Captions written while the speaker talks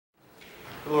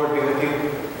The Lord be with you.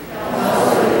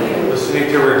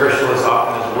 Listening to rehearsal is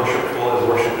often as worshipful as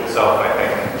worship itself, I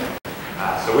think.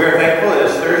 So we are thankful it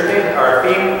is Thursday. Our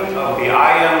theme of the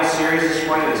I Am series this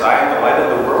morning is I Am the Light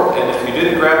of the World. And if you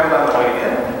didn't grab it on the way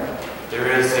in,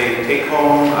 there is a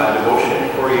take-home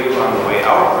devotion for you on the way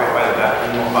out, right by the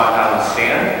baptismal font on the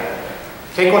stand.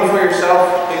 Take one for yourself,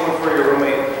 take one for your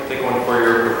roommate, take one for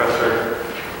your professor,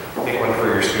 take one for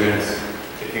your students,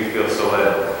 if you feel so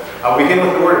led. I'll begin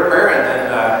with the word of prayer and then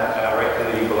right to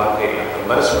the Jubilate anthem.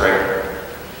 Let us pray.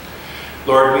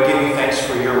 Lord, we give you thanks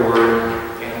for your word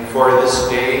and for this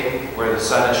day where the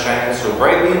sun is shining so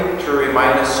brightly to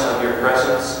remind us of your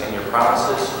presence and your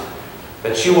promises,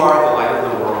 that you are the light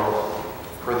of the world.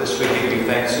 For this we give you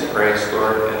thanks and praise,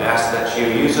 Lord, and ask that you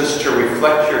use us to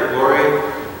reflect your glory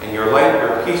and your light,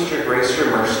 your peace, your grace,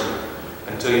 your mercy,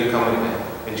 until you come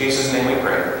again. In Jesus' name we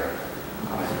pray.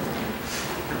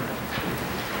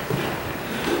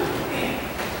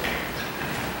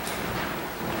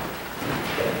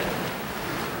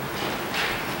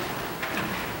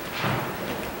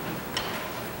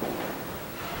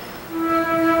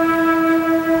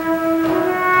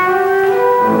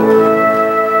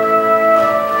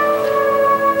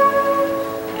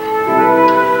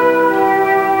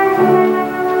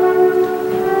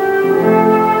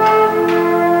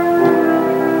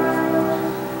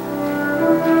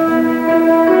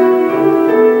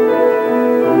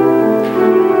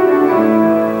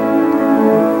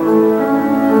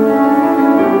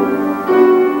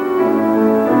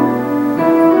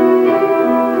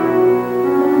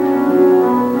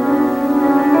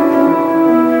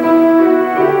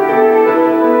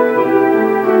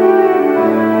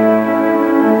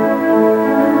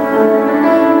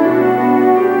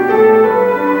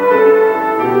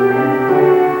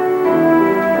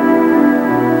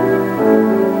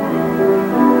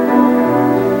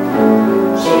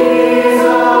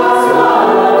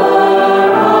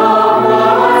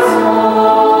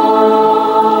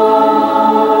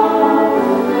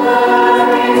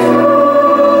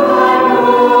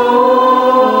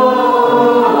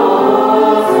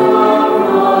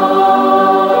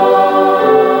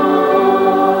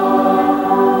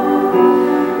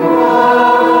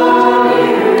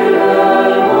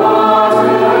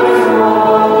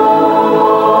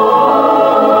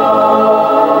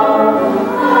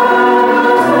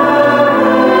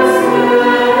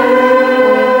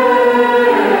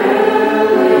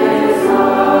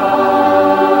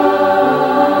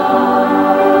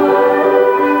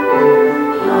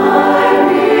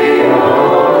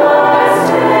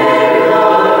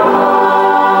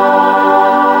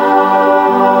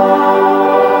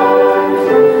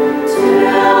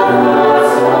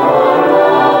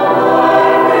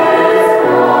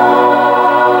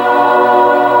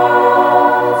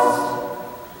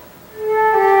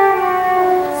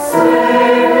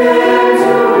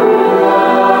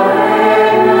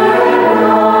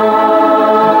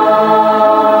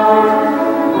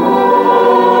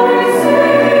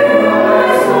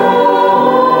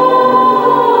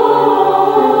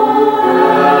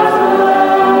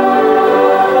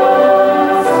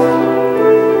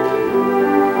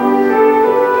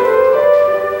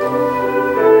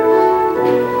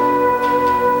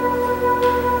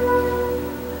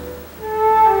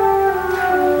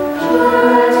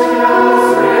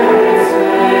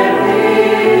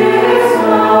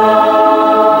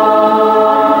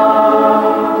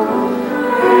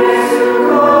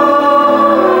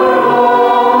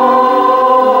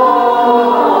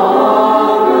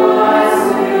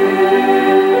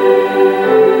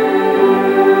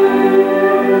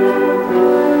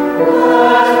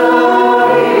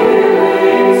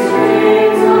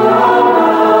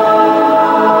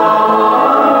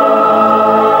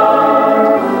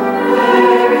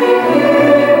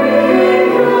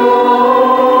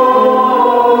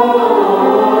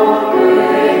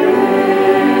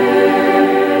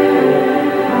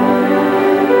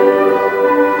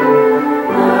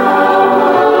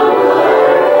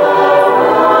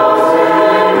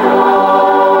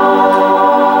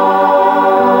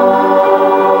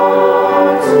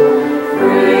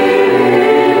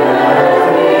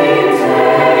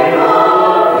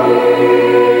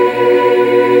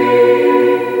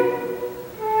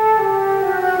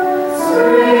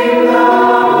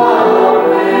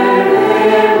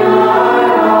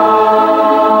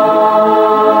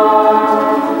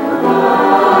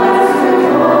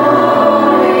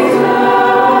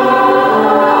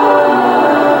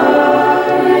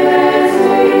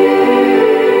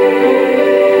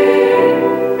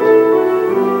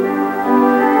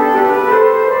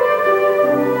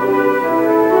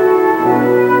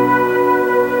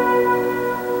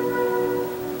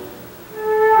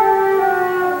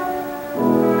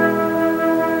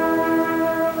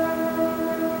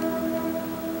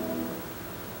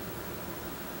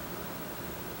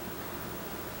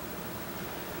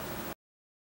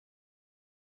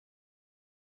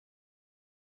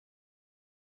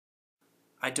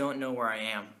 I don't know where I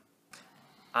am.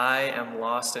 I am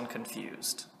lost and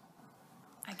confused.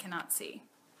 I cannot see.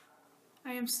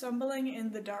 I am stumbling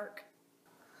in the dark.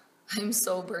 I'm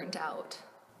so burnt out.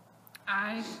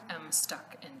 I am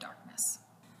stuck in darkness.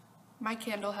 My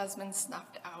candle has been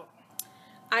snuffed out.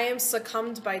 I am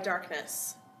succumbed by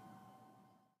darkness.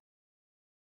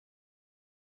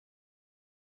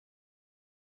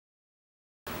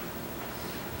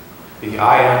 The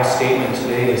I am statement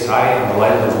today is I am the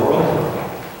light of the world.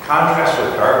 Contrast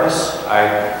with darkness,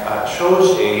 I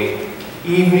chose a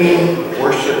evening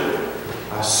worship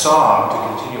song to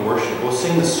continue worship. We'll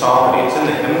sing the psalm. It's in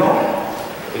the hymnal.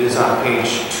 It is on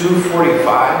page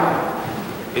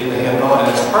 245 in the hymnal,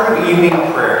 and it's part of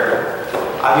evening prayer.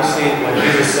 Obviously, when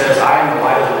Jesus says, I am the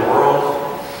light of the world,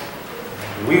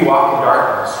 we walk in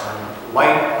darkness. And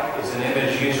light is an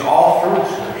image used all through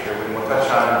Scripture. We'll touch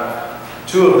on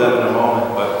two of them in a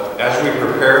moment, but as we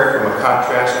prepare for a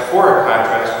contrast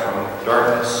from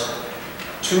darkness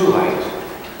to light,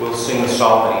 we'll sing the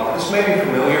psalm. This may be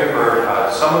familiar for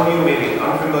some of you, maybe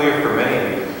unfamiliar for many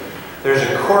of you. There's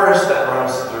a chorus that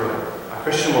runs through it. A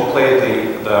Christian will play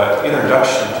the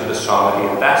introduction to the psalm,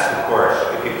 and that's the chorus.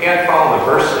 If you can't follow the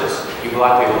verses, you will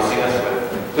not be able to sing us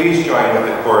with. Please join with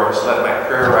the chorus. Let my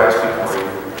prayer rise before you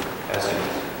as it is.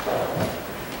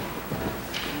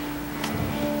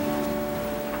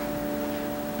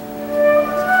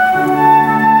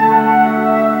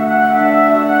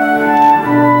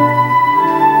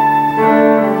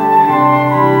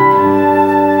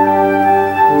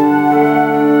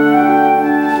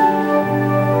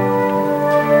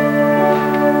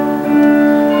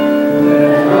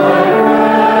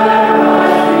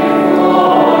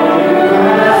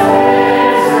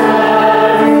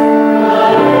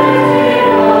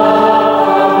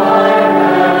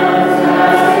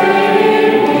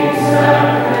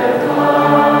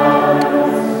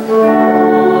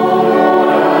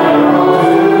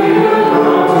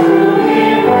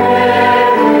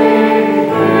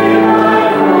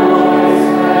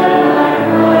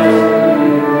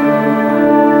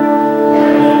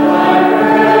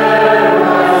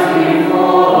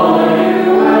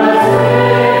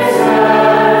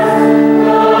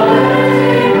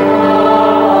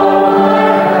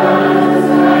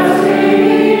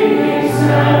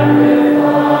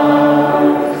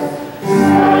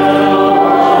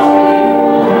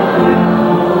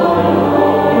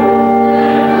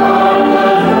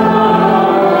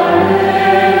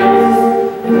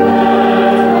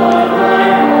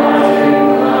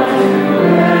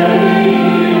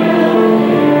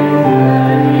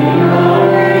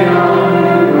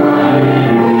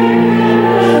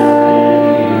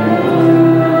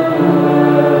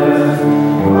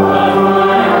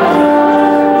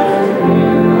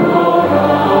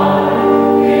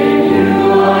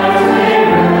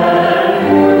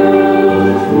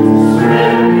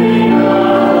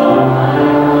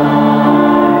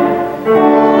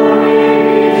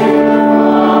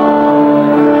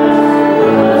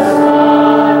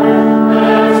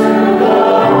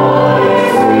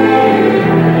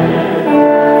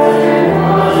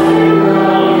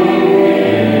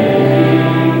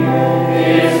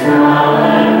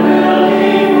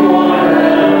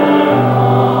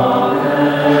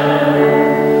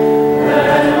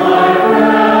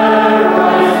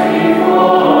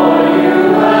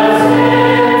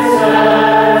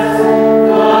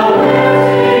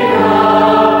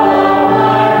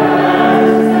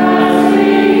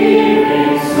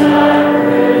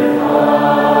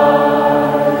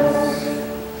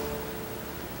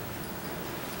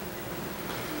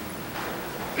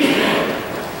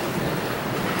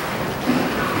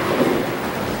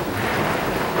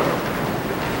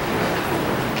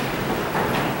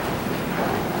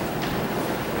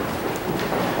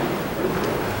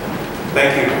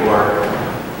 Thank you for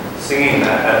singing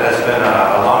that. That has been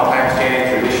a long time standing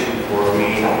tradition for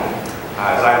me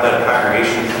as I've led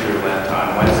congregations through Lent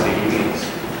on Wednesday evenings.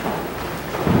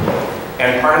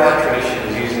 And part of that tradition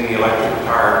is using the electric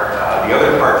guitar. The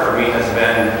other part for me has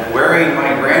been wearing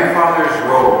my grandfather's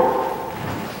robe.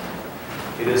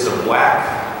 It is a black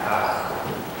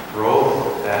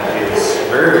robe that is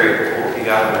very, very old. He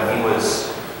got it when he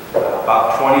was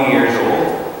about 20 years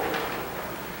old.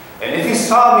 And if he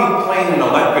saw me playing an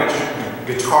electric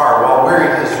guitar while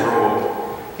wearing his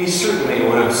robe, he certainly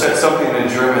would have said something in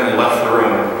German and left the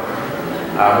room.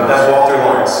 But that's Walter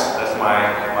Lawrence. That's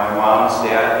my mom's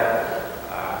dad,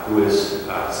 who is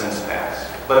since passed.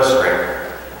 Let us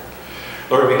pray.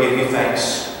 Lord, we give you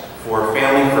thanks for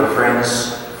family, for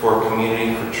friends, for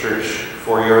community, for church,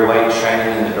 for your light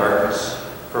shining in the darkness,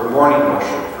 for morning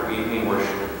worship, for evening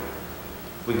worship.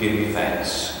 We give you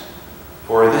thanks.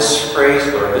 for this phrase,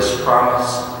 Lord, this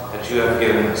promise that you have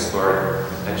given us, Lord,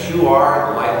 that you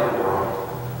are the light of the world.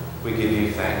 We give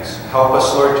you thanks. Help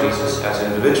us, Lord Jesus, as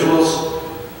individuals,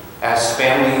 as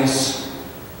families,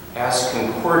 as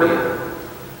Concordia,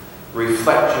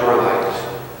 reflect your light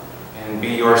and be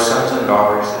your sons and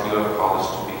daughters that you have called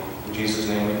us to be. In Jesus'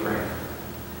 name we pray.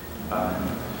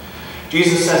 Amen.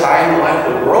 Jesus says, I am the light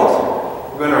of the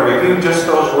world. We're going to review just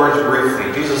those words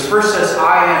briefly. Jesus first says,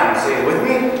 I am. Say it with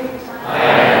me. I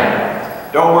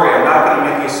am. Don't worry, I'm not going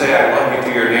to make you say I love you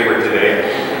to your neighbor today,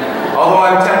 although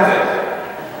I'm tempted.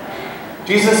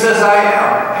 Jesus says, I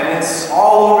am, and it's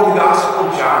all over the Gospel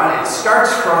of John. It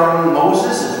starts from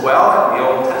Moses as well in the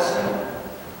Old Testament,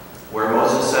 where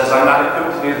Moses says, I'm not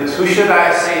equipped to do this. Who should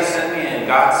I say sent me? And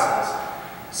God says,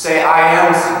 say, I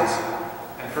am sent you.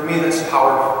 And for me, that's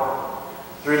powerful.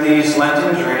 Through these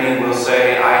Lenten journey, we'll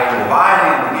say, I am the vine, I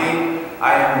am the gate,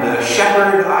 I am the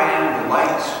shepherd, I am the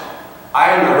light,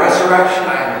 I am the resurrection,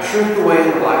 I am the truth, the way,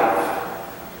 and the life.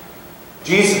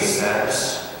 Jesus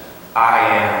says, I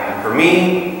am. And for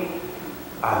me,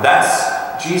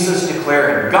 that's Jesus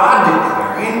declaring, God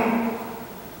declaring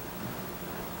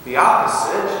the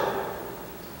opposite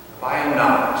of I am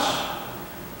not,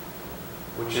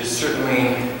 which is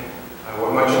certainly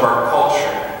what much of our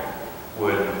culture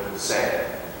would say.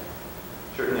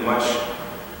 Certainly much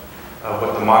of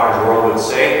what the modern world would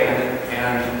say,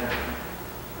 and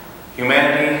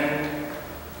humanity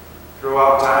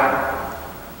throughout time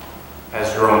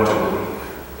has grown to believe.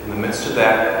 In the midst of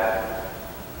that,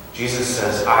 Jesus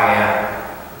says, I am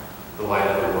the light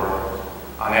of the world.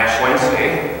 On Ash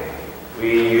Wednesday,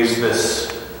 we use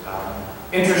this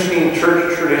interesting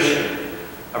church tradition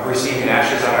of receiving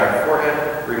ashes on our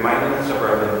forehead, reminding us of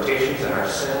our limitations and our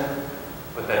sin,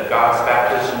 but that God's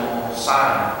baptismal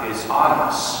sign is on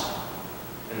us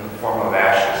in the form of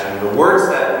ashes. And the words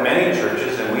that many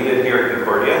churches, and we did here at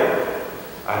Concordia,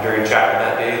 during chapel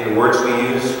that day, the words we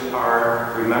use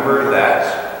are, remember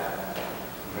that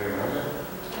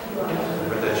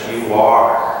you are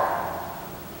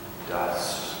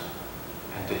dust,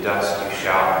 and to dust you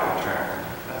shall return.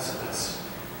 That's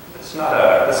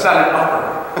not an upper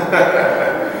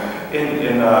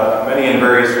in many and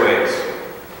various ways.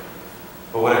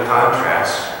 But what a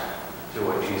contrast to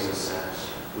what Jesus says.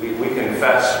 We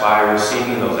confess by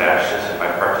receiving those ashes and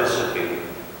by participating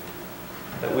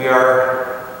that we are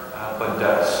but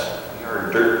dust. We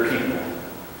are dirt people,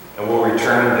 and we'll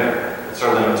return there. It's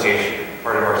our limitation,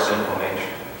 part of our sinful nature.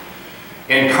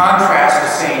 In contrast to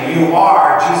saying, you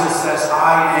are, Jesus says,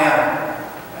 I am.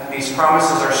 And these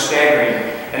promises are staggering,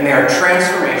 and they are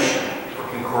transformation for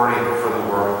Concordia, for the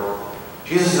world.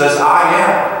 Jesus says, I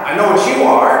am. I know what you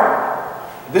are.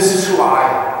 This is who I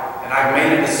am. And I've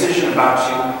made a decision about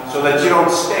you so that you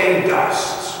don't stay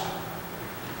dust,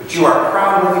 but you are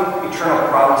crowned with eternal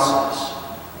promises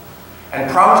and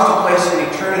promised a place in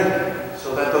eternity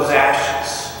so that those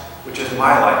ashes, which is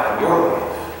my life and your life,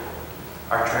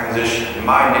 our transition,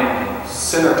 my nickname,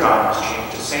 Sinner Thomas,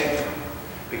 changed to Saint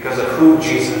because of who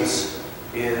Jesus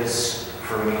is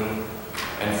for me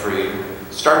and for you.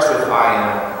 It starts with I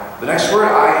am. The next word,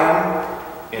 I am,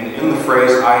 in the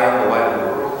phrase, I am the light of the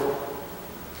world,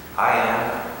 I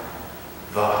am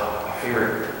my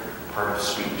favorite part of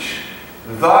speech.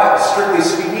 The is, strictly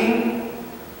speaking,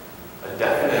 a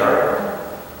definite article.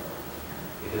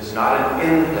 It is not an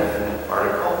indefinite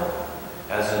article,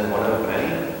 as in one of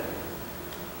many.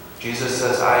 Jesus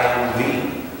says, I am the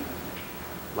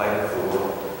light of the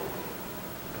world.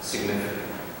 That's significant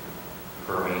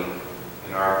for me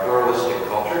in our pluralistic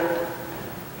culture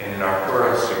and in our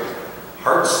pluralistic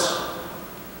hearts.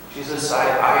 Jesus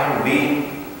said, I am the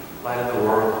light of the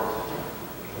world.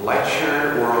 Light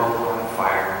your world on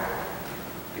fire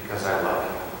because I love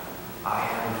you. I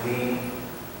am the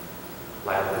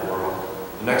light of the world.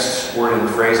 The next word in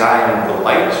the phrase, I am the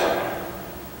light.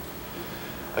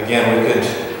 Again, we could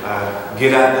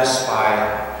get at this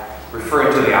by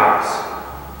referring to the opposite.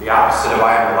 The opposite of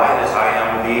I am the light is I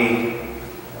am the,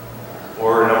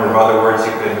 or a number of other words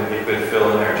you could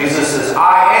fill in there. Jesus says,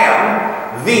 I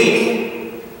am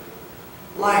the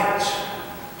light.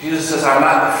 Jesus says, I'm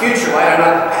not the future light, I'm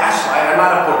not the past light, I'm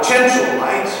not a potential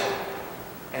light.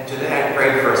 And today I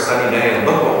prayed for a sunny day, and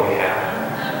look what we have.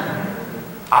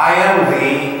 I am the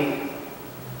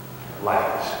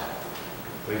light.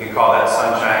 We can call that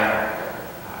sunshine.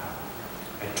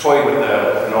 I toyed with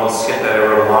an old skit that I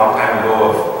wrote a long time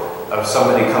ago of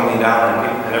somebody coming down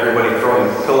and everybody throwing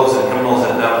pillows and hymnals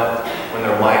at them when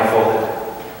they're blindfolded.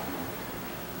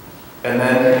 And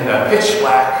then in a pitch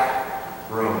black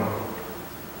room,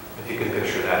 if you could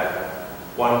picture that,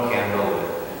 one candle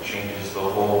that changes the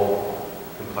whole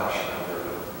complexion of the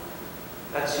room.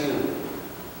 That's you.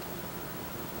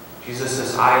 Jesus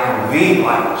says, I am the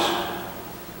light.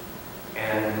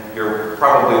 And you're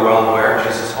probably well aware,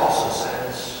 Jesus also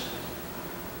says,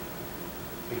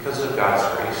 because of God's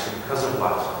grace and because of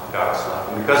God's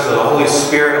love, and because of the Holy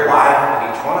Spirit alive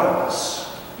in each one of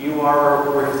us, you are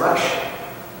a reflection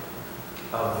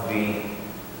of the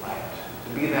light.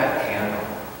 To be that candle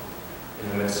in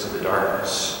the midst of the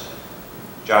darkness.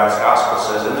 John's Gospel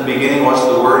says, in the beginning was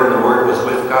the Word, and the Word was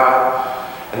with God,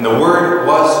 and the Word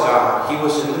was God. He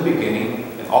was in the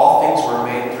beginning, and all things were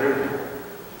made through him.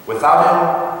 Without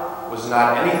him was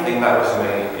not anything that was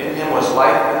made. In him was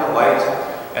life,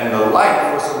 and the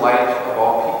light was the light of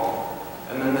all people.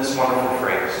 And then this wonderful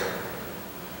phrase,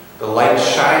 the light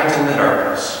shines in the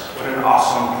darkness. What an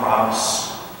awesome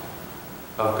promise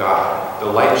of God. The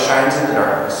light shines in the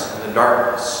darkness, and the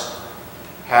darkness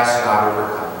has not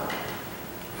overcome.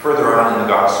 Further on in the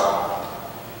Gospel,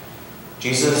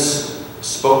 Jesus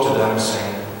spoke to them,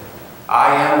 saying,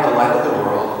 I am the light of the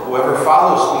world. Whoever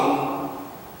follows me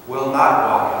will not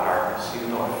walk in darkness,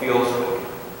 even though it feels wicked.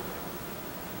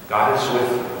 God is with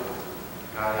you.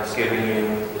 God has given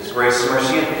you His grace,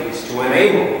 mercy, and peace to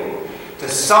enable you to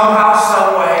somehow,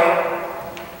 some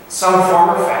way, some form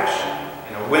or fashion,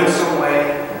 in a winsome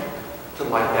way, to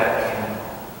light that candle.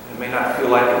 It may not feel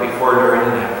like it before, during,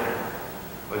 and after,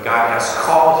 but God has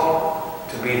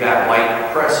called you to be that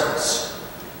light presence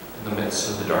in the midst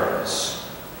of the darkness.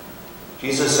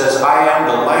 Jesus says, I am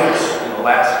the light, in the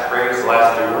last phrase, the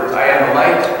last 3 words, I am the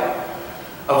light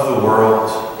of the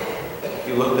world. If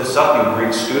you look this up, you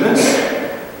Greek students,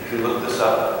 if you look this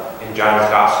up in John's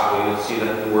Gospel, you'll see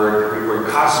that the Greek word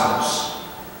cosmos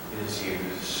is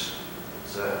used.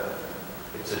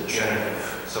 It's a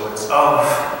genitive, so it's of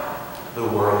the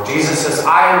world. Jesus says,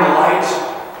 I am the light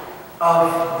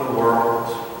of the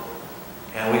world.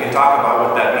 And we can talk about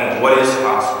what that means. What is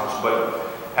cosmos?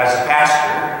 But as a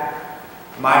pastor,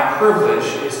 my privilege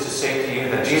is to say to you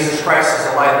that Jesus Christ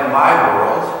is the light of my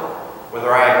world,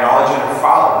 whether I acknowledge it or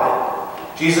follow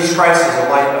it. Jesus Christ is the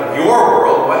light of your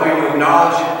world, whether you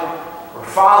acknowledge it or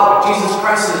follow it. Jesus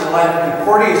Christ is the light of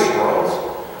Concordia's world,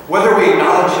 whether we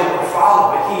acknowledge it or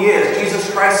follow it. He is.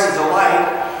 Jesus Christ is the light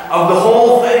of the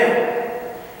whole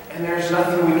thing. And there's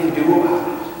nothing we can do about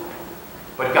it.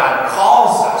 But God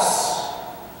calls us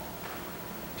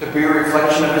to be a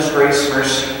reflection of His grace,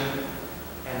 mercy,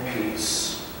 and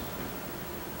peace.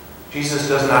 Jesus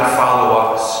does not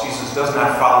follow us. Jesus does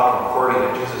not follow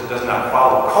Concordia. Jesus does not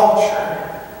follow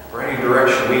culture or any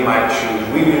direction we might choose.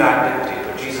 We do not dictate,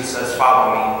 but Jesus says,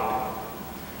 follow me,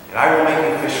 and I will make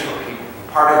you fish for people. And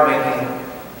part of making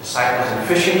disciples and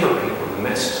fishing for people in the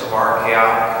midst of our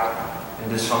chaotic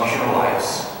and dysfunctional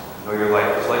lives, I know your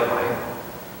life is like mine,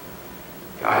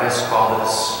 God has called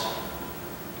us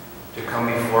to come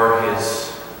before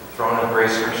His throne of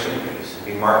grace, mercy, and peace, and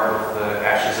be marked with the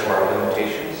ashes of our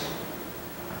limitations.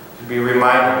 To be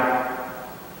reminded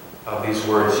of these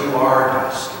words, you are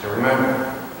dust. To remember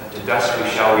that to dust we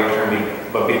shall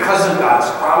return. But because of God's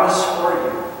promise for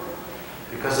you,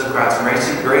 because of God's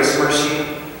grace, mercy,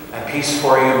 and peace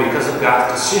for you, because of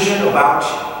God's decision about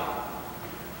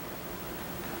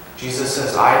you, Jesus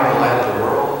says, I am the light of the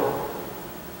world,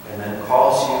 and then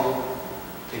calls you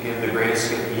to give the greatest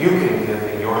gift you can give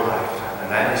in your lifetime,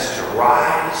 and that is to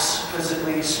rise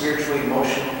physically, spiritually,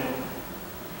 emotionally,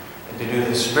 and to do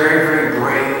this very, very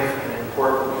brave and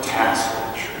important task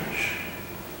of the church,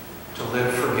 to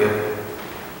live forgiven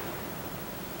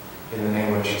in the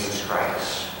name of Jesus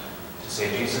Christ. To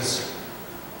say, Jesus,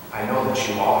 I know that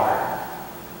you are,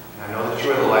 and I know that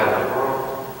you are the light of the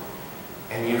world,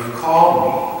 and you've called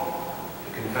me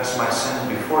to confess my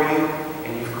sins before you,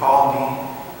 and you've called me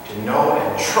to know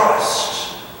and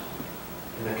trust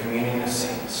in the communion of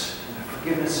saints, in the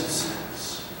forgiveness of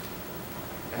sins,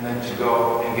 and then to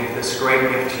go and give this great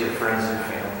gift to your friends and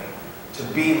family, to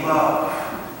be love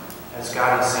as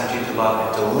God has sent you to love,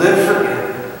 and to live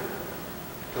forgiven,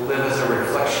 to live as a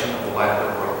reflection of the light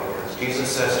of the world, because Jesus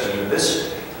says to you this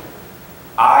day,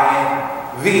 I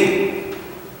am the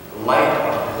light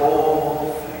of the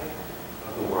whole thing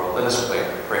of the world. Let us pray.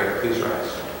 Please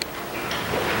rise.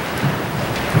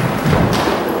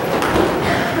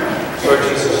 Lord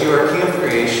Jesus, you are King of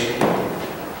creation,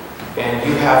 and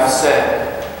you have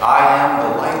said, I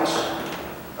am the light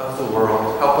of the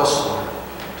world. Help us, Lord,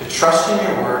 to trust in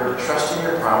your word, to trust in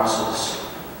your promises,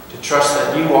 to trust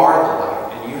that you are the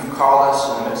light, and you've called us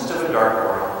in the midst of a dark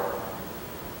world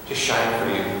to shine for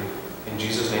you. In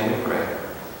Jesus' name we pray.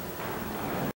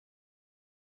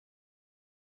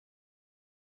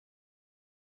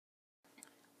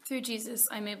 Through Jesus,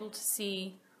 I'm able to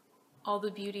see all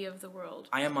the beauty of the world.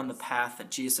 I am on the path that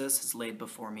Jesus has laid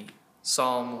before me.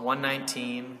 Psalm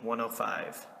 119,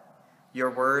 105. Your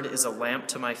word is a lamp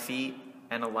to my feet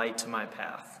and a light to my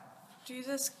path.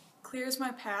 Jesus clears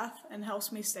my path and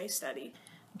helps me stay steady.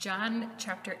 John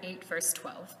chapter 8, verse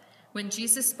 12. When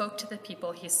Jesus spoke to the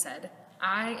people, he said,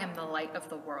 I am the light of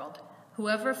the world.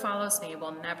 Whoever follows me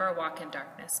will never walk in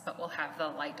darkness, but will have the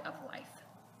light of life.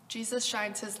 Jesus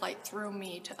shines his light through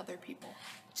me to other people.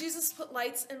 Jesus put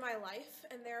lights in my life,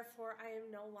 and therefore I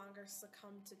am no longer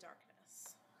succumbed to darkness.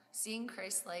 Seeing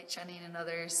Christ's light shining in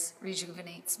others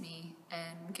rejuvenates me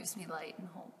and gives me light and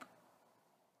hope.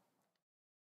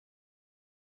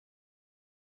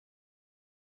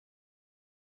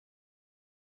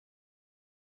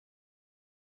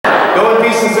 Go in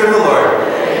peace and serve the Lord.